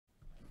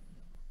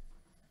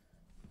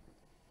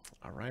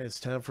All right, it's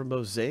time for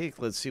Mosaic.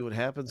 Let's see what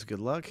happens. Good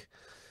luck.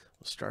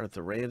 We'll start at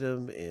the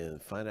random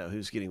and find out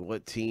who's getting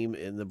what team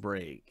in the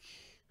break.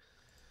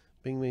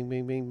 Bing, bing,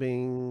 bing, bing,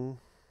 bing.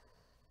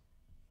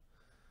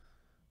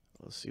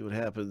 Let's see what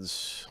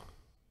happens.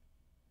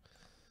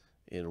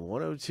 In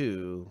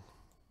 102,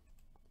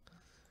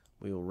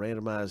 we will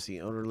randomize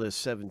the owner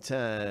list 7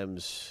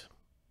 times.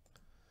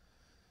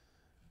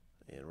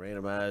 And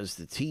randomize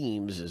the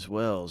teams as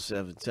well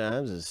 7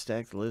 times and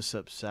stack the lists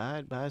up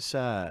side by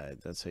side.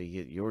 That's how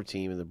you get your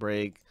team in the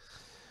break.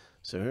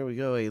 So here we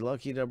go, a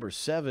lucky number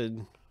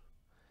 7.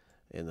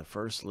 And the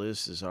first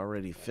list is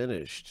already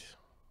finished.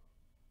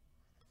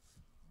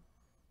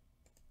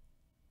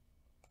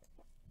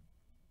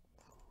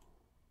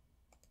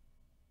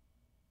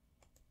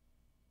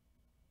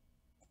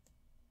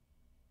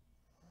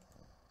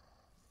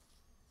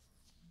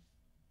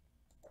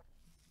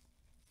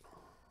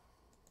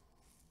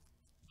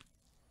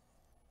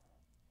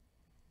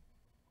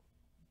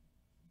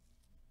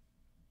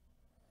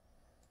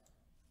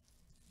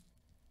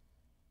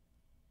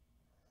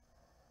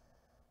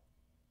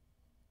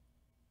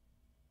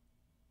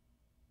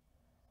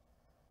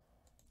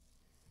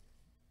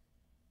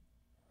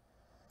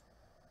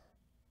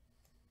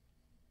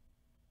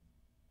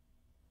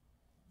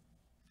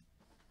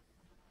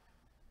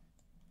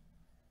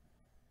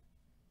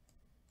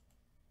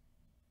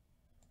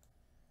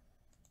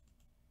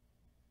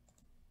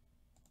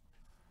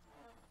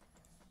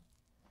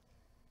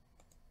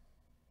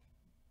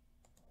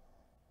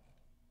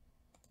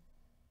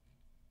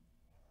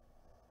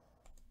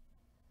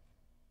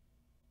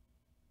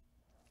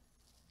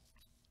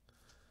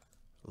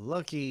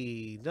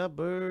 Lucky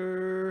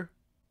number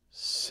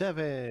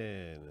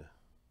 7.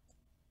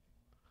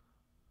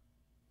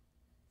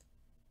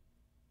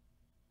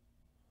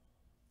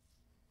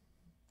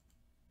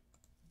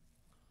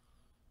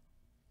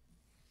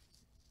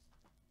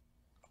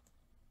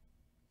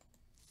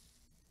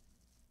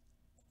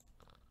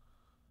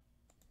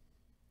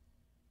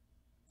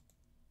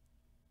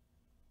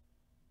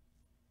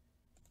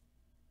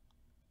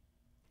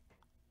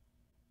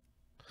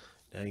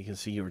 Now you can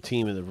see your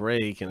team in the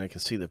break, and I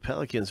can see the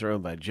Pelicans are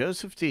owned by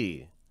Joseph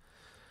T.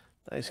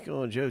 Nice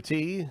going, Joe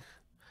T.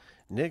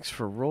 Knicks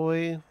for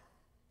Roy.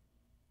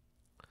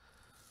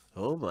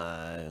 Oh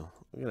my.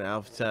 We're going to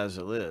alphabetize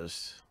the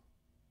list.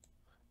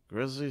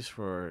 Grizzlies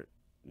for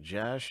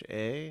Josh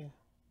A.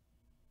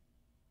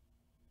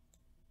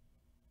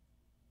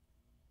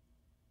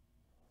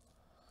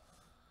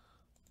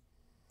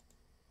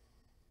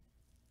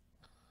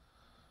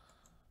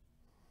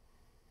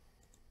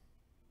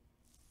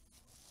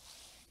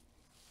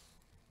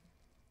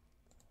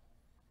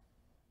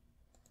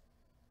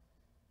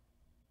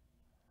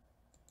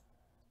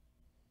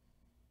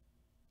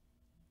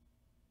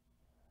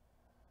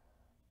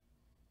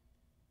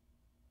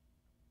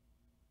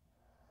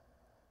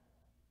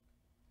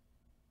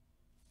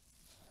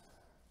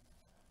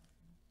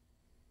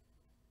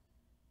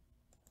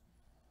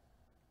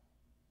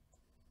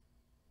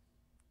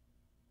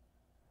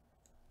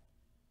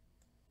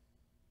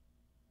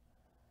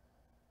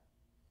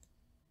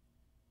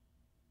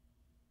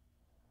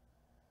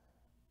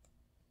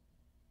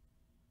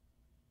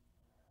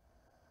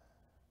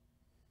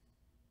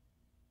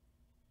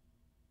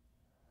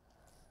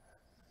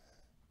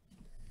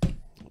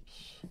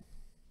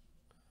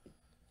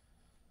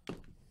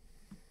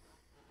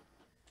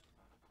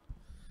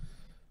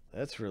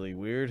 That's really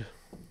weird.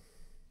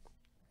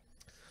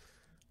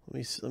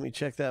 Let me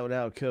check that one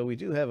out, Co. We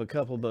do have a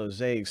couple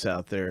mosaics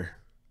out there.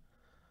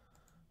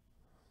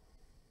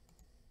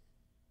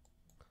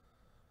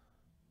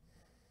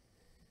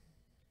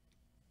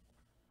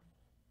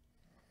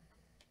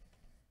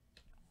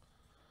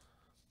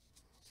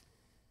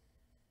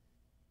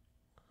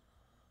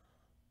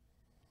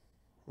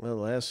 Well,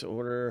 last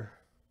order.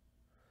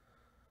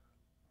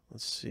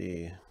 Let's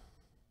see.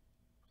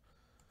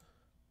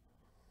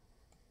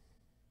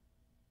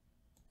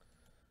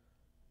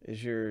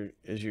 Is your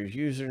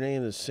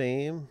username the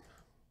same?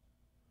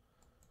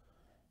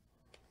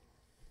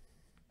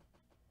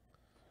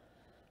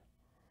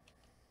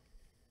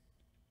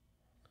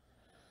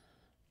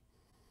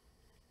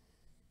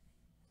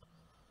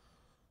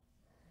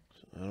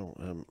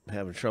 I'm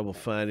having trouble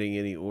finding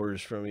any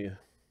orders from you.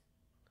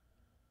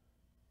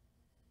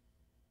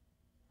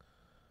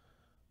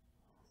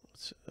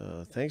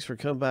 Thanks for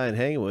coming by and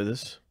hanging with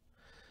us.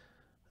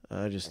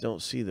 I just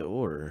don't see the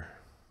order.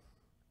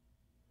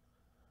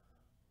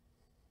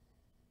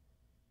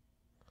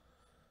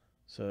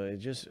 So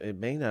it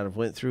may not have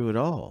went through at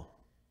all.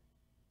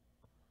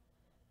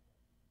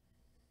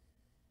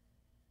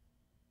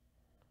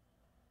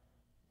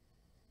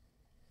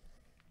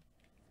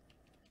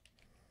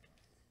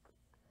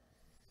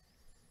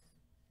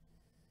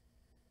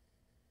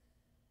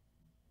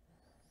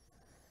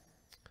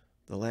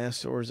 The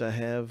last orders I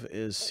have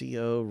is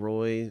CO,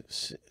 Roy,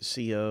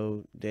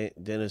 CO,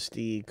 Dennis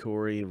D,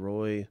 Corey,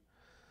 Roy.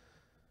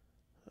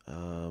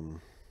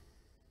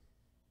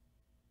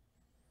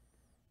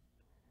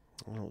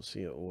 I don't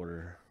see an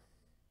order.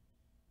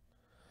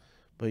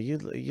 But you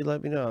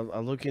let me know.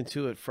 I'll look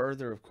into it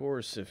further, of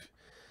course,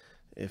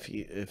 if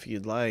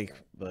you'd like.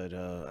 But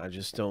I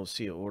just don't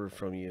see an order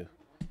from you.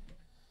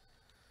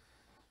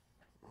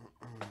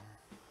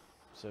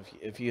 So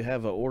if you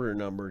have an order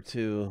number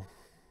too,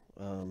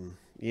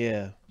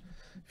 yeah,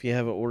 if you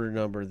have an order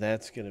number,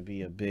 that's going to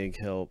be a big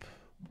help.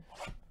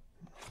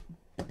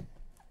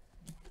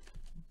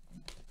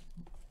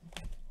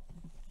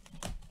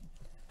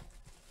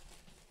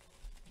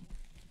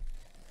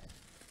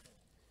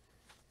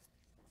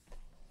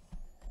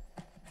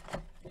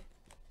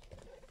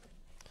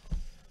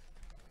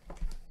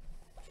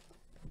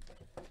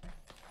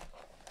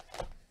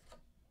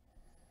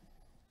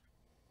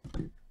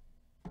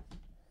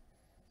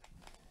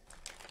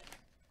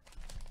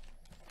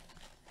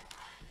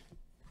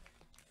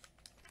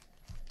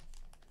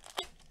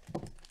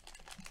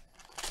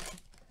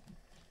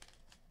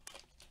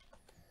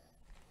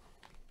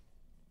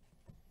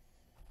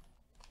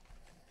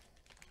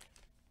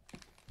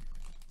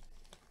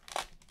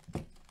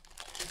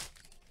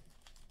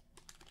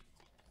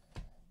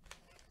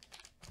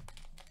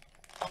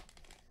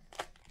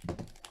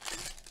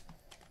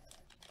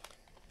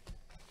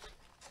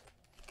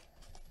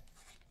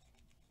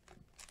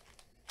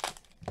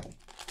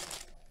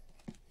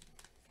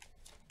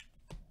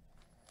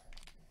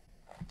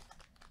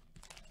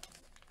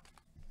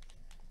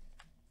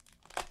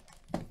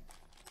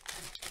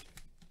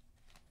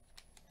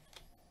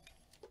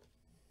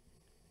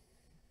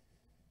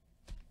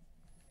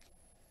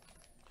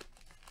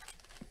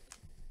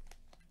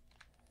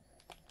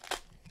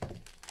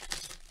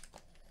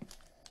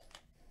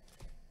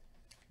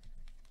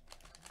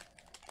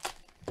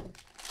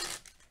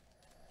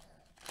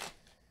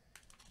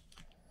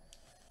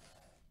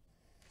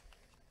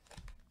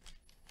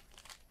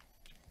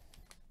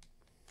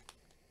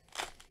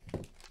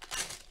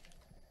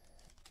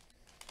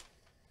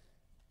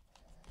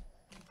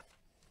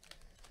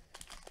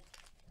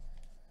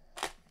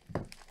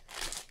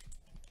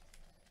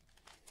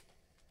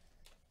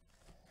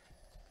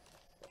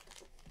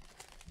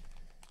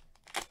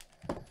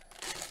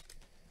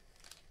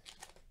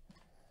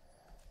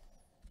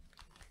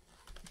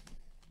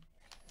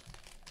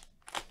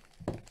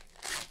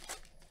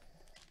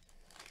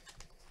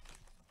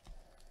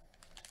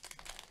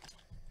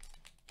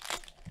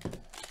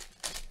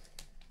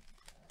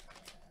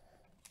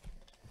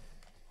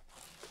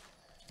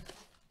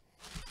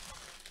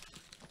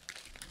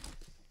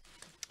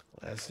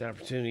 That's an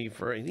opportunity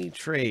for any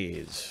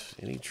trades.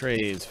 Any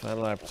trades.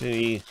 Final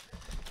opportunity.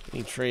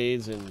 Any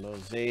trades in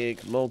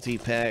Mosaic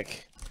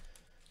multi-pack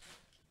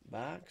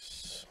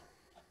box.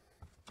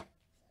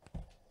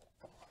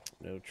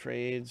 No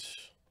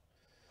trades.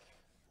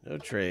 No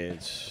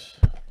trades.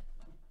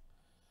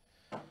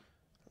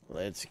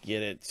 Let's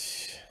get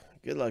it.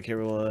 Good luck,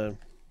 everyone.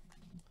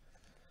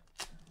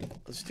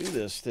 Let's do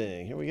this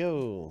thing. Here we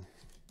go.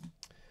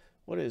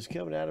 What is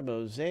coming out of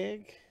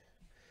Mosaic?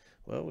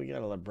 Well, we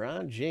got a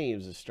LeBron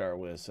James to start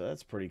with, so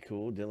that's pretty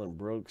cool. Dylan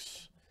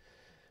Brooks.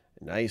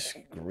 Nice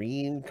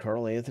green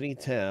Karl Anthony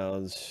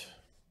Towns.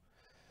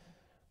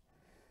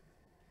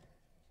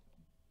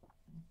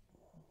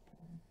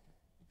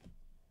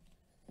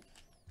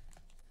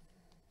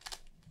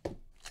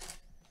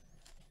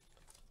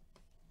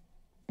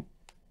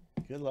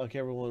 Good luck,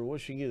 everyone.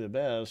 Wishing you the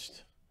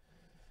best.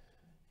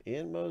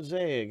 In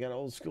Mosaic, got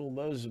old school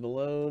Moses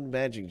Malone,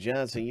 Magic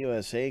Johnson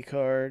USA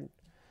card.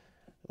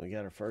 We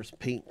got our first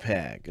pink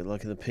pack. Good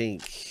luck in the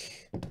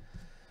pink.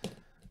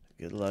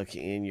 Good luck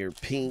in your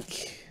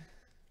pink.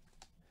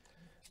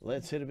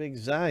 Let's hit a big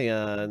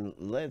Zion.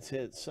 Let's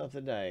hit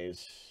something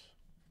nice.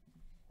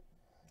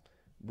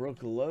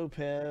 Brooke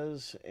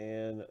Lopez,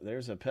 and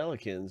there's a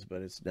Pelicans,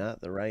 but it's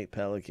not the right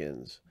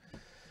Pelicans.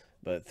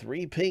 But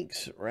 3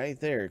 pinks right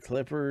there.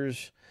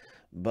 Clippers,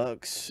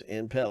 Bucks,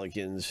 and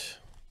Pelicans.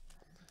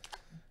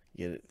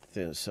 Get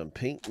it, some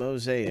pink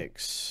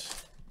mosaics.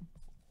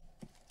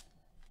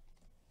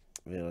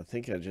 I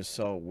think I just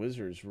saw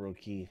Wizards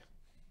rookie.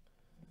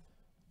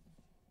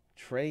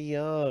 Trae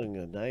Young.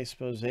 A nice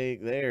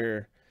mosaic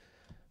there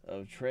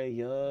of Trae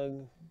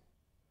Young.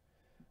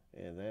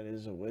 And that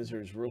is a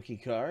Wizards rookie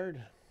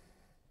card.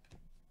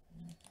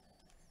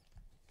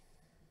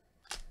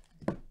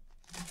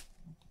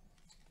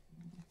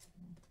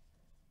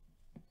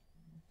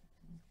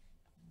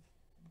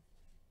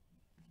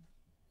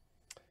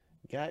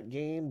 Got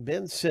game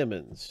Ben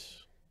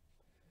Simmons.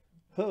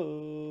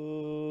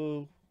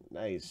 Oh,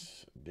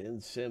 nice.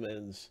 Ben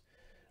Simmons.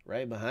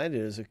 Right behind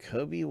it is a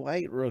Kobe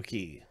White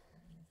rookie.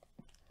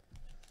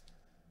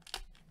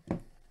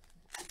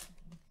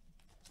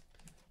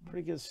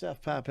 Pretty good stuff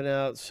popping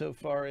out so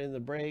far in the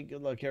break.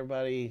 Good luck,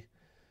 everybody.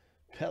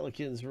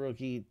 Pelicans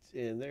rookie.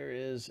 And there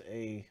is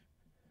a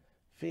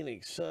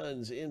Phoenix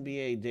Suns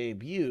NBA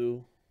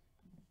debut.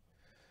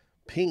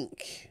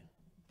 Pink.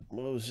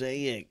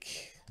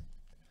 Mosaic.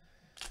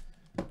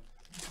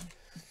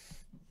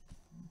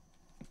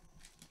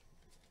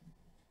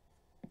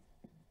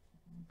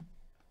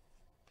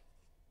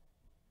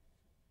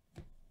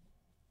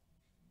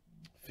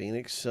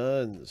 Phoenix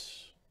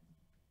Suns.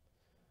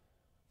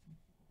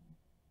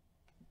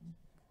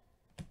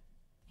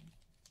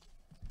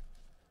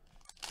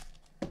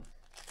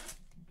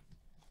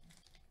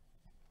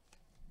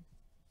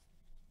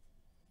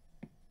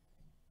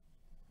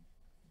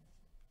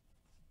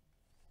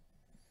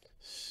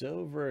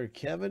 Silver,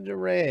 Kevin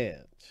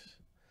Durant.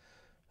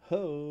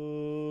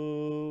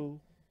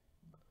 Ho.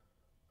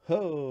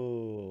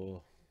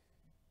 Ho.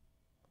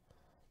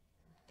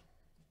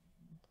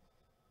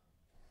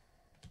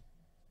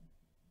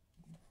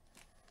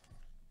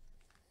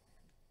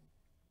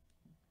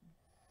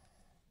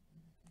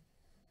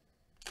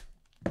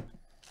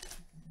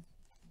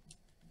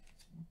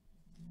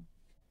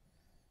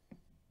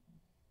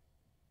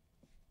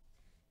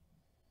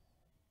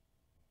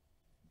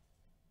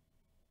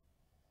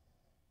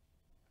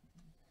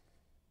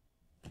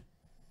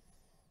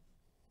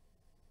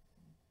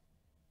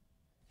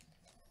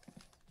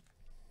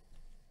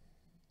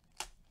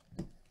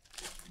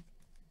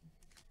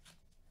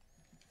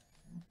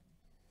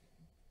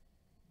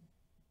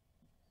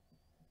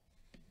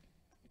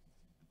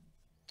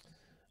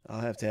 I'll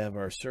have to have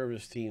our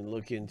service team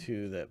look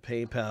into that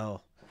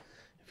PayPal.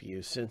 If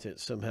you sent it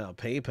somehow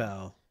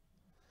PayPal.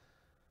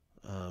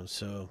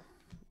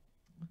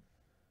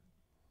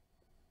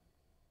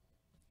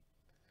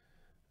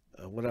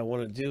 What I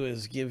want to do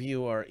is give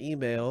you our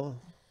email,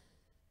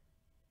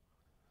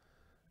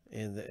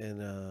 and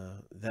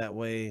that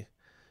way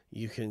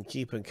you can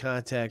keep in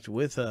contact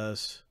with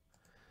us.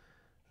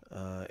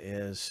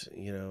 As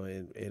you know,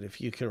 and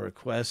if you can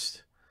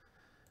request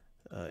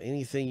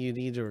anything you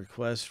need to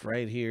request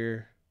right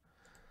here.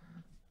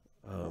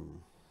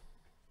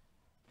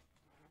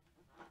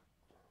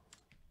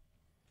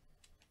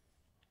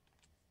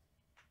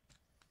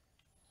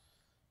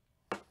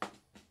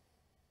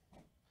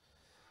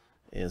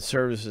 And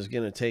service is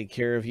going to take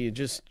care of you.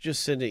 Just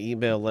send an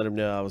email, let them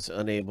know I was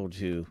unable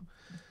to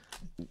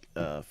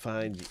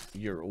find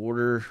your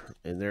order,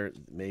 and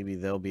maybe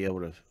they'll be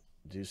able to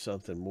do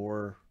something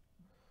more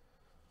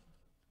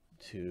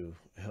to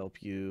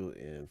help you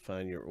and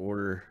find your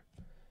order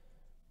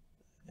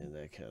and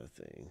that kind of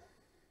thing.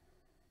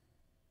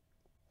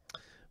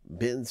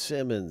 Ben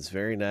Simmons,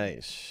 very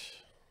nice.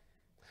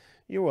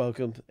 You're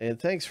welcome, and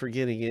thanks for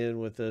getting in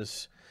with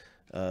us.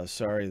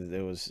 Sorry that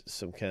there was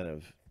some kind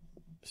of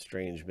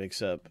strange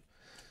mix-up,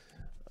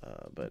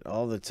 but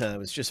all the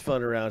time it's just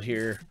fun around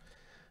here,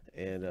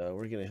 and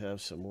we're gonna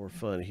have some more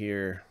fun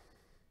here.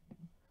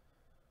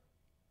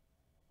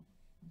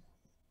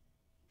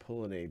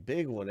 Pulling a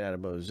big one out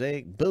of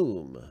Mosaic.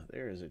 Boom,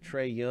 there is a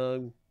Trae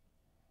Young.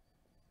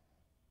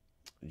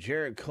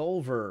 Jarrett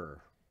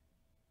Culver,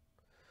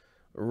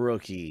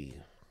 rookie.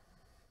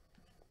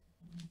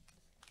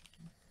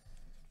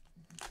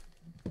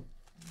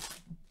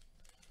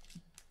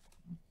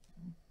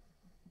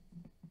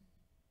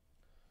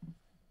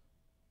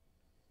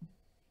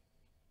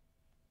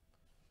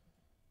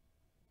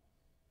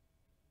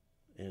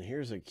 And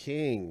here's a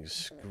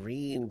Kings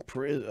green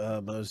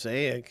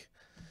mosaic.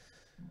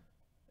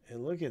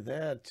 And look at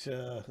that.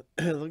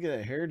 Look at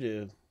that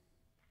hairdo.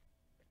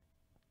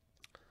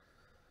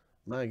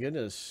 My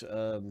goodness.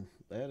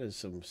 That is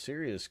some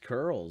serious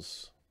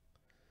curls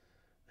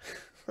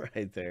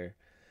right there.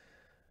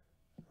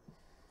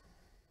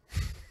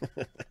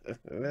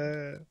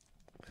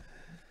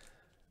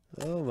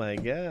 Oh my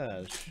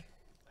gosh.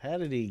 How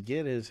did he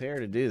get his hair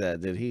to do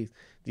that? Do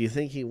you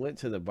think he went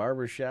to the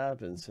barber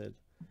shop and said,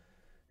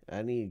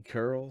 I need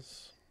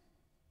curls?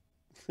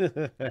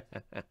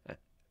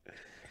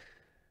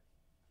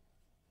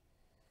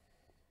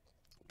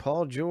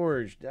 Paul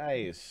George,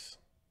 nice.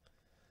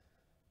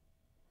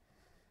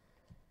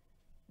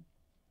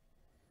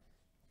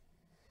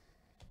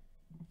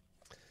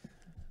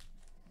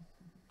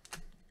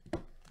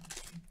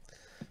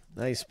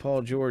 Nice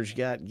Paul George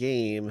got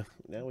game.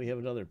 Now we have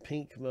another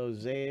pink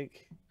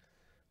mosaic.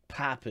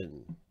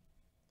 Poppin'.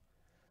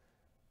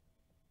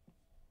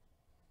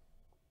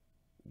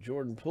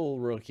 Jordan Poole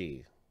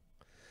rookie.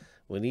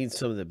 We need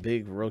some of the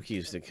big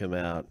rookies to come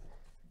out.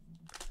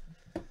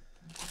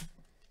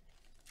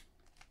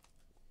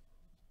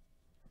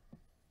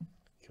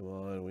 Come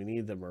on, we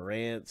need the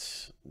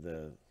Morants,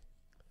 we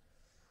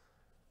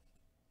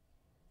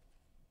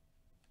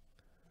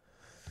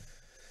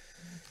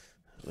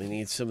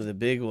need some of the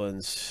big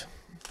ones.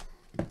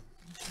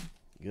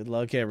 Good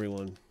luck,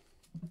 everyone.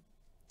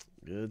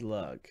 Good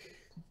luck.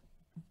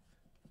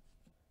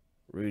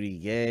 Rudy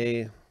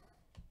Gay.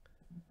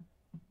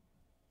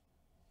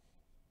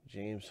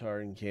 James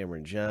Harden,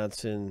 Cameron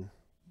Johnson.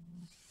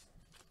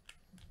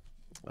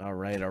 All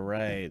right, all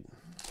right.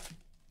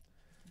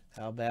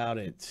 How about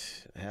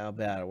it? How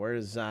about it?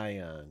 Where's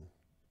Zion?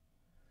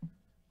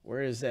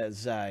 Where is that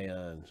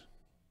Zion?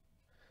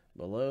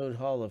 Malone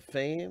Hall of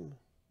Fame.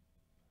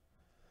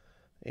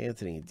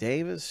 Anthony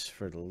Davis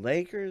for the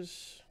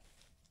Lakers.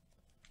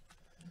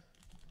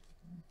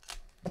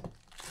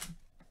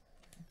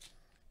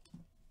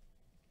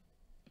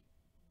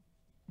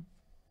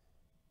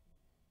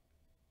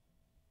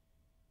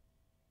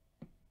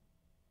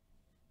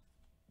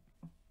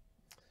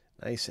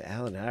 Nice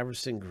Allen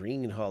Iverson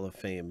Green Hall of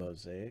Fame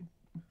mosaic.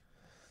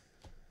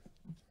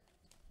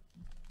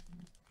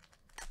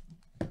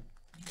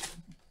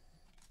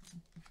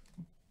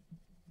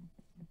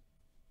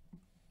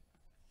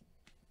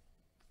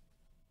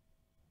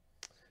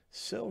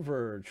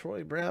 Silver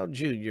Troy Brown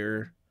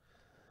Jr.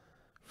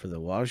 for the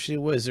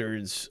Washington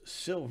Wizards.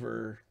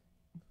 Silver.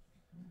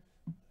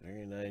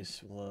 Very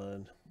nice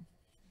one.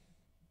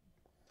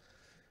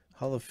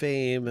 Hall of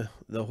Fame,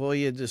 the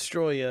Hoya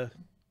Destroyer.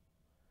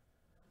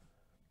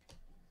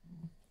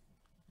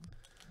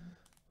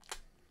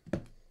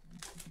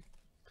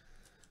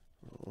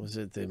 Was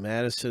it the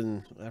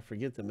Madison? I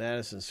forget the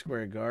Madison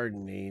Square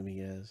Garden name he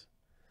has.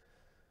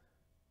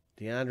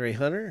 DeAndre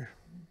Hunter.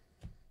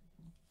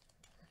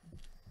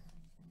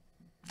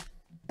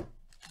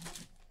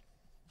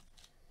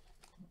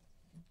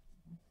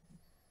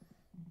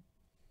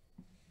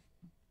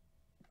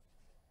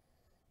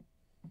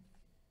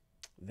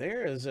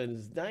 There is a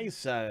nice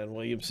Zion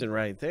Williamson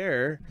right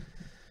there.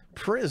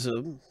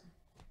 Prism.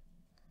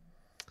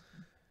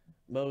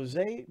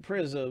 Mosaic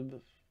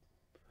Prism.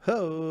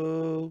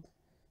 Ho!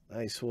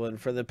 Nice one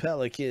for the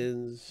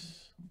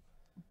Pelicans.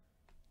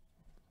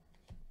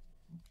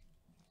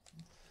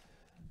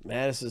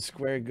 Madison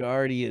Square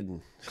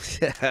Guardian.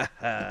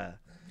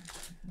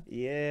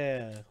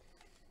 Yeah.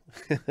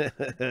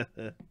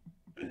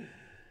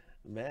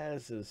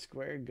 Madison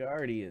Square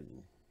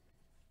Guardian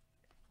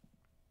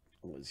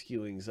was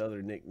Ewing's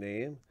other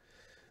nickname.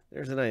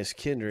 There's a nice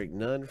Kendrick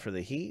Nunn for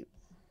the Heat.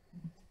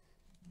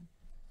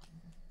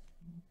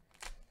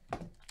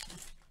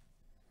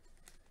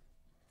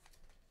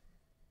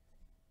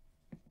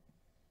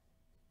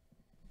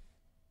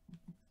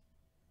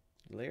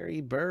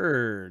 Larry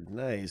Bird.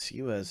 Nice.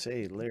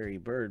 USA Larry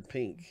Bird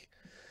pink.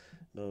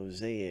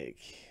 Mosaic.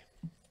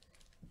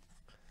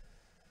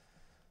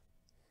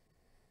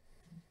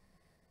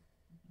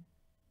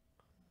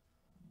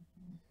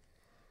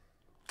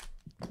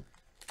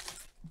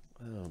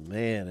 Oh,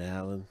 man,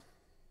 Alan.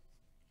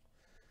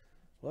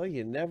 Well,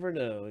 you never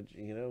know,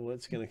 you know,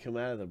 what's going to come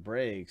out of the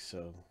break.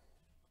 So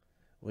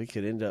we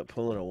could end up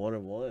pulling a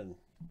 1-of-1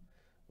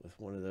 with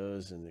one of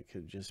those, and it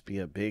could just be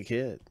a big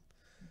hit.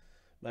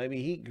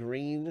 Miami Heat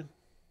green.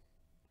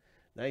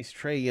 Nice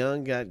Trae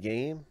Young got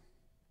game.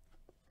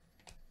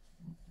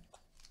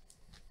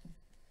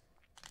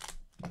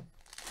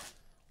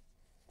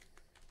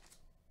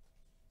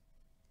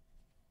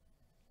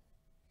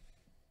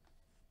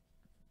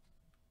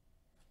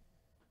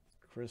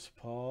 Chris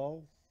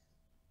Paul.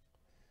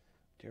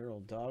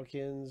 Daryl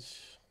Dawkins.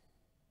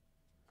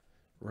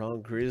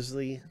 Ron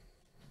Grizzly.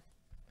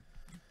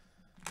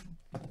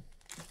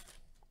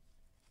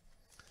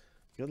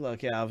 Good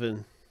luck,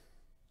 Alvin.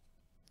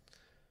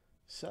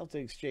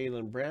 Celtics,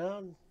 Jaylen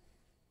Brown.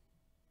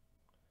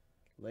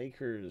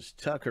 Lakers,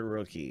 Tucker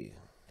rookie.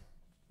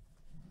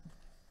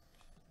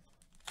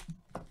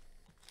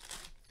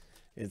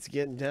 It's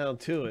getting down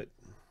to it.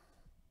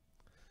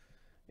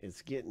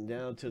 It's getting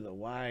down to the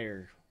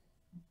wire.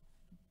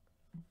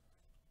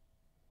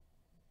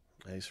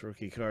 Nice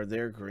rookie card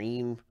there.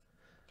 Green.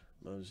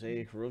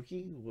 Mosaic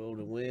rookie. Will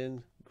to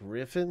win.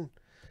 Griffin.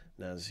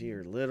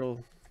 Nazir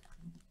Little.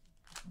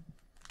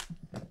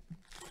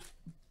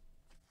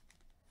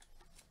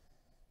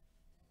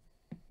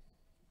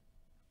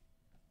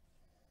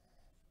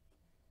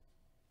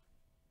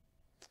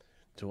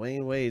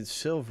 Dwayne Wade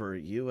silver.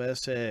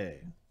 USA.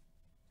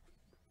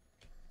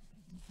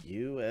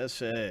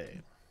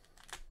 USA.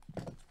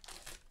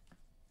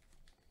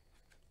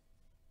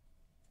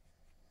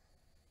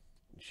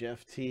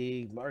 Jeff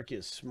Teague,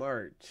 Marcus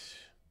Smart,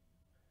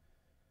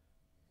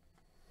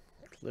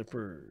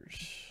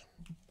 Clippers.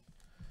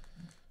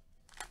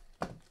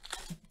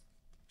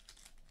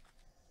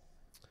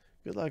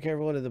 Good luck,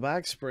 everyone, in the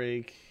box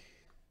break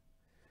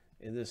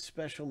in this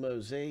special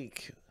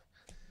Mosaic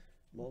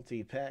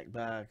multi-pack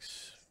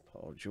box.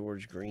 Paul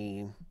George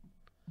Green.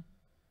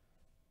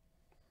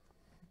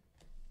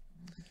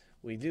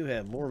 We do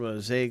have more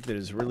Mosaic that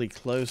is really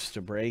close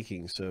to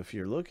breaking, so if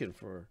you're looking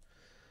for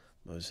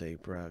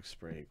Mosaic box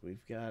break,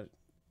 we've got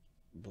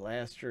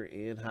Blaster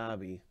and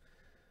Hobby.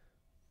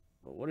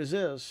 But what is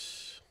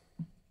this?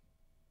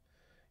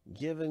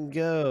 Give and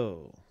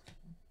Go.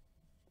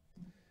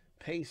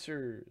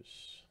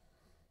 Pacers.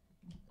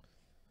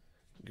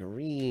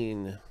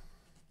 Green.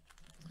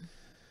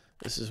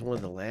 This is one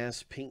of the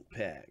last pink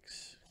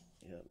packs.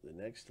 Yep,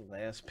 the next to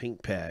last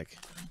pink pack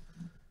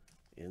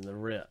in the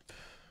rip.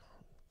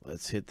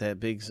 Let's hit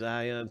that big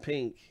Zion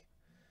pink.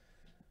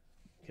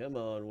 Come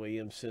on,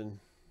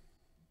 Williamson.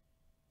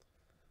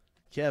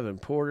 Kevin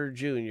Porter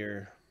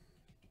Jr.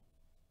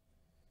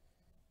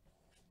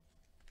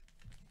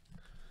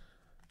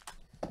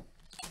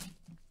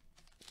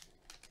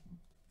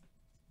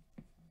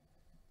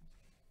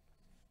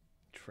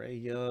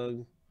 Trae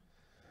Young.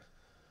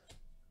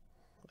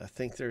 I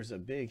think there's a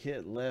big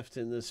hit left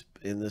in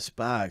this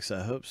box.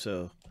 I hope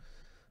so.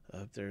 I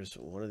hope there's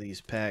one of these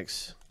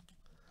packs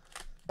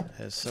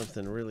has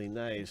something really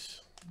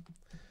nice.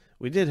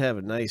 We did have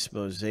a nice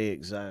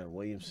Mosaic Zion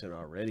Williamson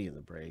already in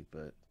the break,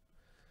 but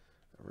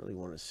I really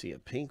want to see a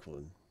pink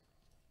one.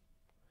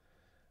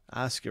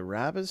 Oscar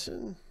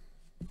Robinson.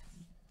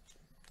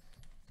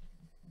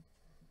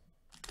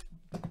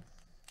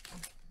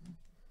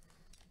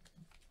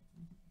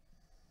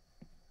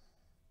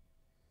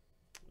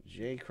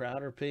 Jay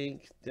Crowder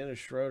pink, Dennis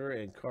Schroeder,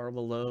 and Karl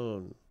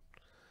Malone.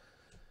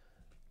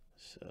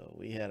 So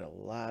we had a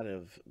lot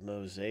of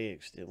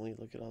mosaics, didn't we?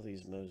 Look at all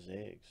these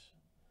mosaics.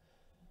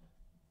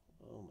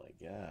 Oh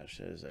my gosh,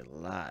 that is a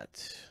lot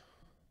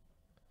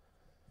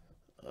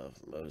of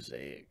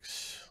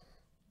mosaics.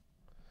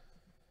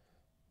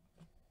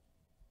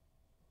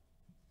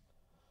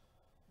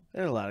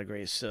 There's a lot of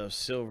great stuff,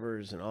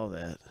 silvers and all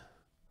that.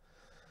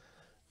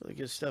 Really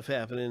good stuff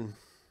happening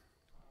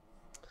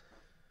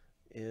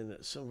in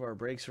some of our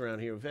breaks around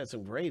here. We've had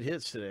some great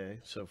hits today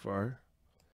so far.